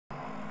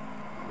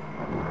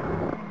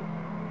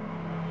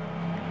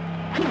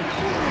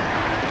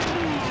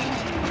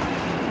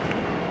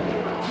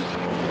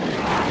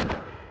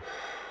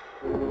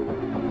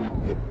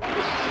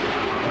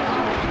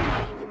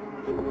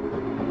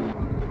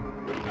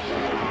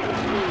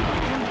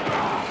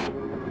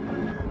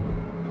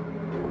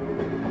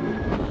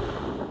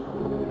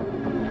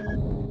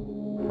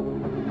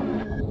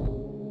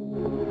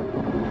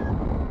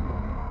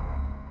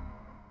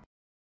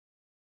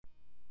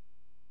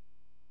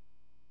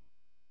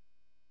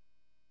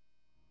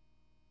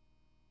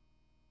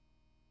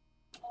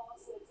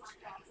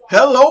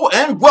Hello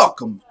and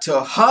welcome to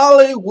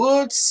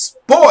Hollywood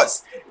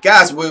Sports.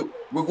 Guys, we're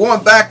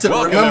going back to the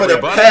Remember the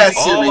Past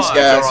series,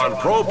 guys.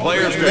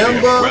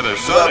 Remember the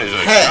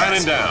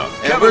Past.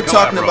 And we're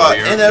talking about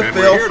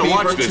NFL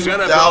Fever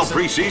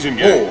 2004.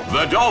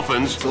 The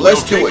Dolphins. So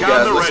let's do it,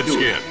 guys. Let's do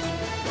it.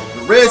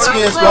 The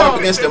Redskins going up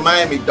against the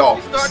Miami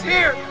Dolphins.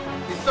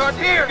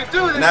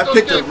 And I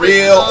picked a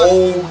real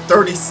old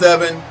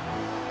 37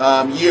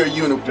 year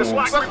uniform. Just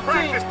like we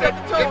practiced it.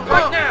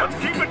 Right now. Let's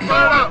keep it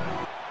going.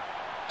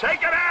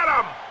 Take it at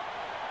him.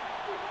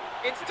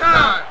 It's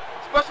time.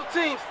 Special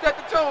teams, set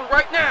the tone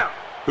right now.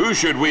 Who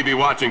should we be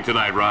watching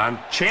tonight, Ron?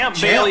 Champ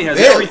Bailey has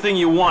everything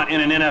you want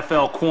in an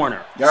NFL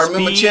corner. Y'all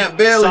remember Speed, Champ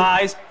Bailey?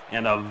 Size,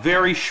 and a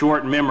very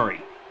short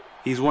memory.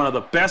 He's one of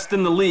the best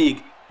in the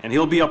league, and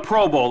he'll be a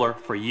Pro Bowler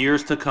for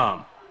years to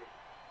come.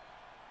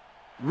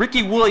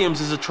 Ricky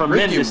Williams is a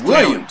tremendous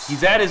talent.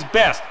 He's at his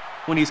best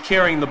when he's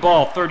carrying the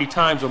ball 30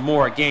 times or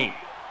more a game.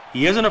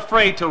 He isn't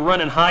afraid to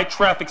run in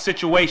high-traffic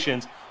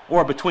situations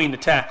or between the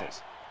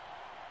tackles.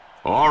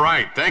 All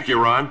right, thank you,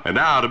 Ron. And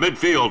now to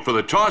midfield for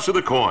the toss of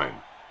the coin.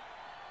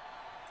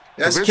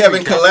 That's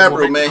Kevin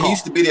Calabro, man. He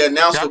used to be the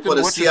announcer for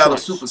the Seattle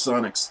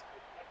Supersonics.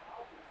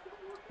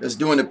 That's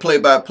doing the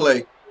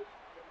play-by-play.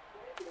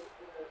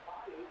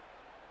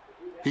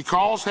 He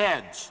calls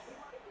heads.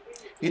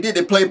 He did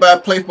the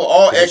play-by-play for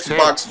all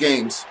Xbox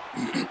games.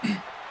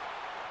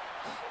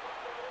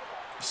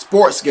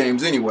 Sports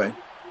games, anyway.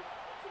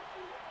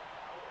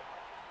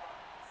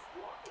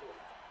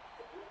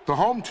 The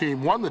home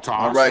team won the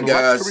toss. All right,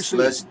 guys,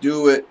 let's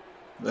do it.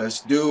 Let's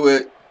do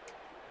it.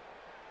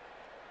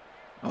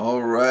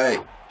 All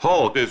right.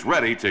 Hulk is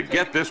ready to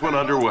get this one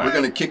underway. We're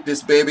going to kick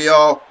this baby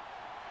off.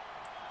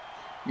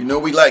 You know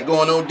we like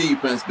going on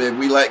defense, baby.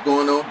 We like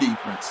going on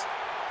defense.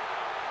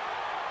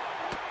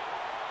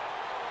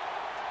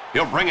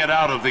 He'll bring it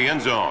out of the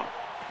end zone.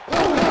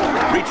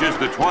 Reaches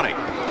the 20.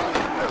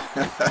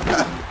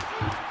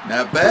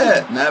 Not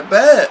bad, not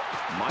bad.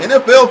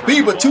 NFL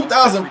Fever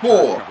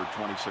 2004.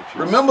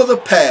 Remember the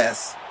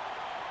past.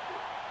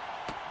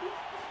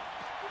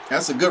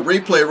 That's a good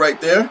replay right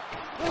there.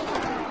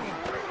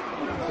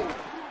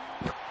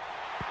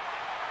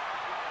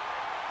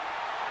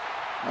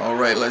 All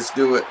right, let's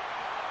do it.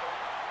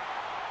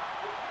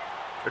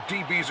 The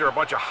DBs are a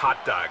bunch of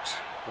hot dogs.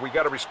 We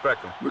got to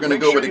respect them. We're going to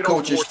go with the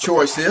coach's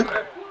choice here.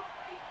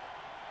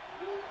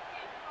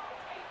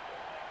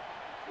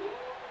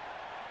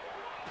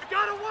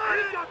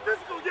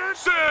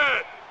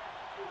 Set.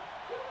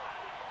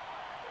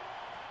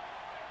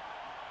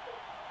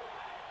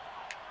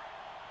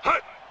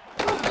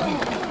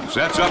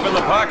 Sets up in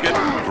the pocket,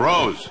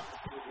 throws.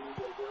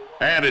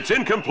 And it's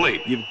incomplete.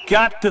 You've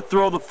got to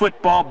throw the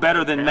football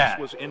better than that.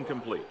 Was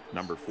incomplete.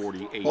 Number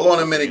 48. Hold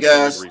on a minute,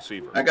 guys.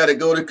 I got to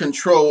go to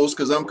controls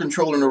because I'm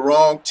controlling the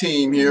wrong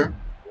team here.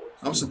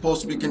 I'm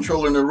supposed to be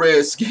controlling the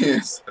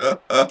Redskins.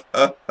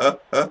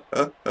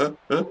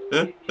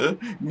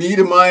 Me,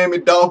 the Miami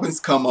Dolphins,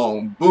 come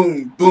on.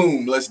 Boom,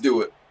 boom. Let's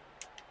do it.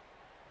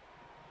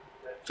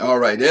 All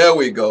right, there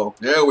we go.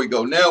 There we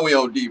go. Now we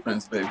on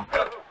defense, baby.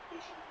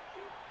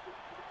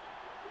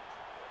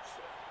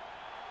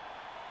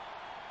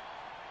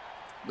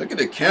 Look at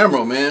the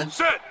camera, man.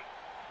 Set.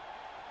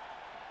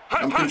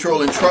 I'm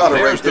controlling Trotter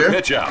right there.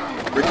 Pitch out.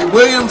 Ricky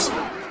Williams.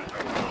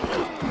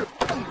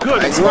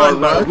 Good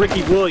run by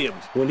Ricky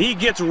Williams. When he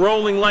gets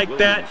rolling like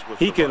that,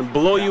 he can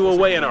blow you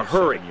away in a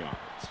hurry.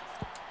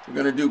 We're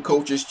going to do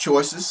coach's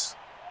choices.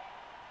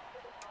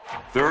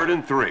 3rd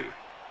and 3.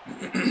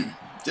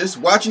 Just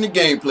watching the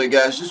gameplay,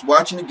 guys. Just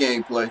watching the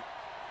gameplay.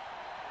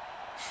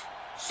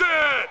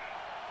 Set.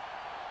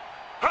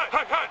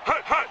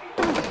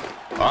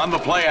 On the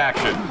play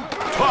action.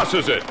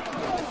 Tosses it.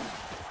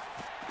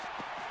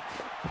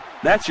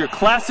 That's your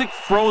classic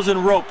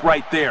frozen rope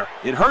right there.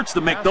 It hurts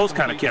to make those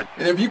kind of catches.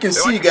 And if you can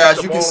see,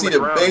 guys, you can see the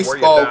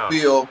baseball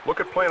field,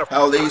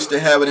 how they used to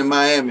have it in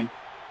Miami.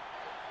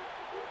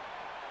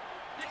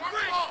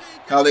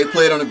 How they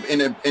played on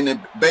in the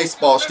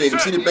baseball stadium.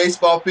 See the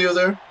baseball field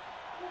there?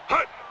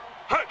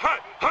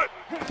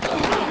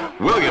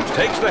 Williams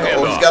takes the handoff.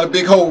 Oh, he's got a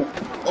big hole.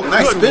 Oh,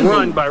 nice spin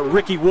run move by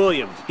Ricky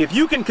Williams. If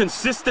you can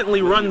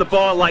consistently run the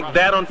ball like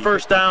that on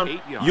first down,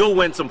 you'll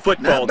win some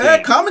football games. Not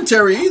bad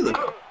commentary either.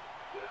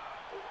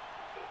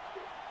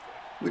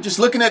 We're just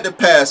looking at the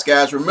past,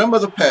 guys. Remember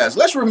the past.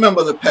 Let's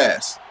remember the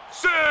past.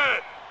 Set.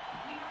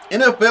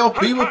 NFL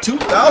Fever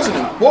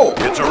 2004.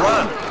 It's a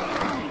run.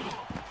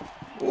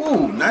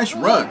 Ooh, nice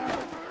run.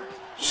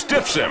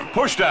 Stiffs him.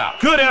 Pushed out.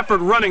 Good effort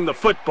running the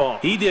football.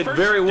 He did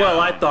very well,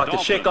 I thought, to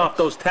shake off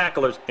those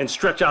tacklers and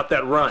stretch out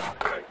that run.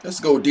 Let's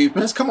go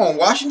defense. Come on,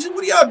 Washington.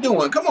 What are y'all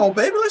doing? Come on,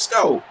 baby. Let's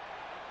go.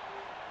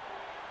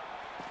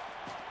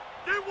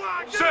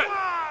 Set.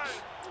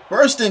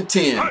 1st and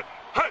 10.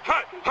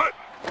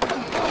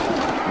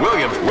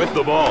 Williams with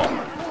the ball.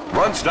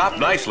 Run stopped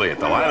nicely at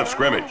the line of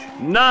scrimmage.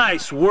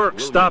 Nice work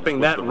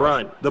stopping that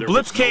run. The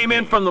blitz came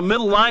in from the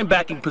middle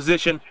linebacking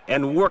position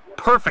and worked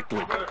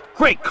perfectly.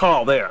 Great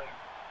call there.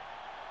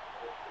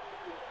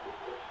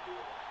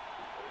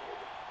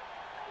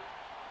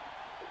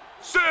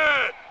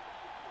 Set.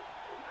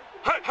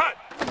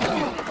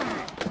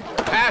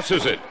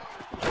 passes it.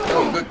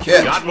 Oh, good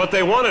catch. Got what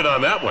they wanted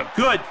on that one.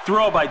 Good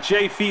throw by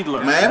Jay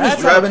Fiedler. Man, he's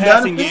that's how the driving down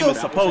passing the game field.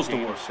 is supposed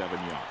to work. 7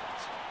 yards.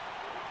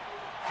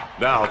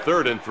 Now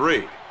 3rd and 3.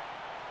 Turn it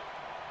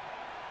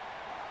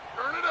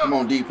up. Come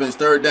on, defense.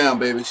 3rd down,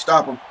 baby.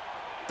 Stop him.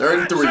 3rd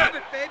and 3. Love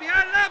it, baby.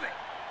 I love it.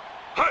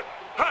 Hut,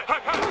 hut,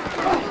 hut,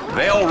 hut.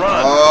 They'll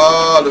run.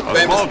 Oh, the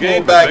famous ball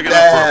game fullback big enough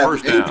for a dive.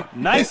 first down.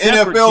 Nice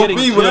effort NFL getting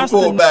Feaver, the just in-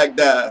 fullback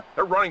dive.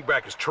 That running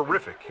back is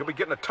terrific. He'll be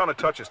getting a ton of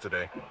touches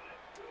today.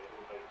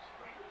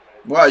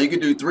 Wow, you could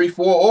do 3-4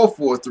 or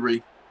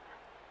 4-3.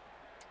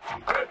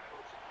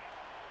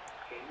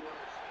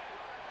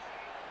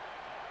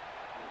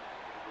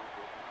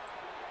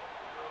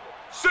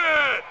 Sit.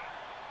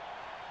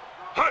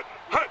 Hut,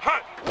 hut,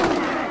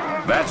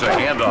 hut. That's a A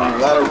handoff.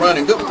 lot of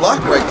running. Good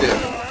block right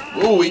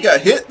there. Ooh, he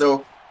got hit,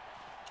 though.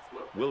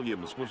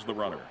 Williams was the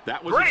runner.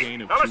 That was a Great.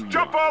 gain of Now let's 2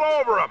 jump yards.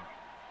 all over him.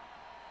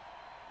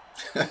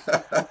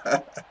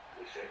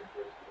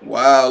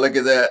 Wow, look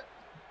at that.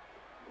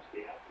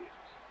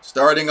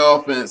 Starting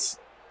offense.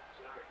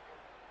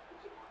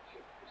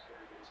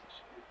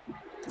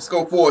 Let's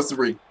go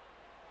 4-3.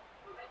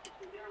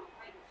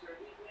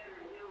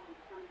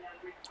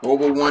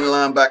 Over one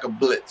linebacker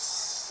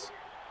blitz.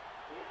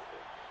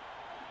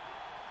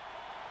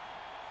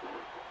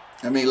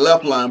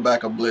 Left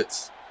linebacker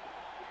blitz.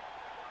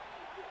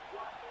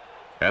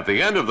 At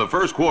the end of the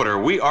first quarter,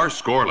 we are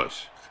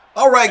scoreless.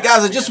 All right,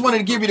 guys, I just wanted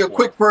to give you the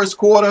quick first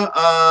quarter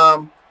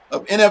of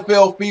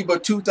NFL Fever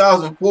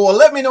 2004.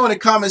 Let me know in the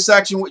comment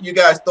section what you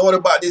guys thought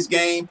about this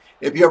game.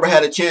 If you ever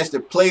had a chance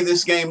to play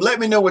this game, let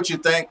me know what you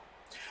think.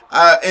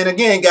 And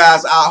again,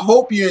 guys, I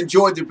hope you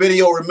enjoyed the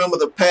video. Remember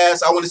the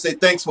past. I want to say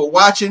thanks for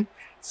watching.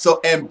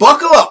 And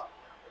buckle up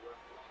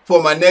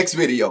for my next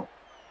video.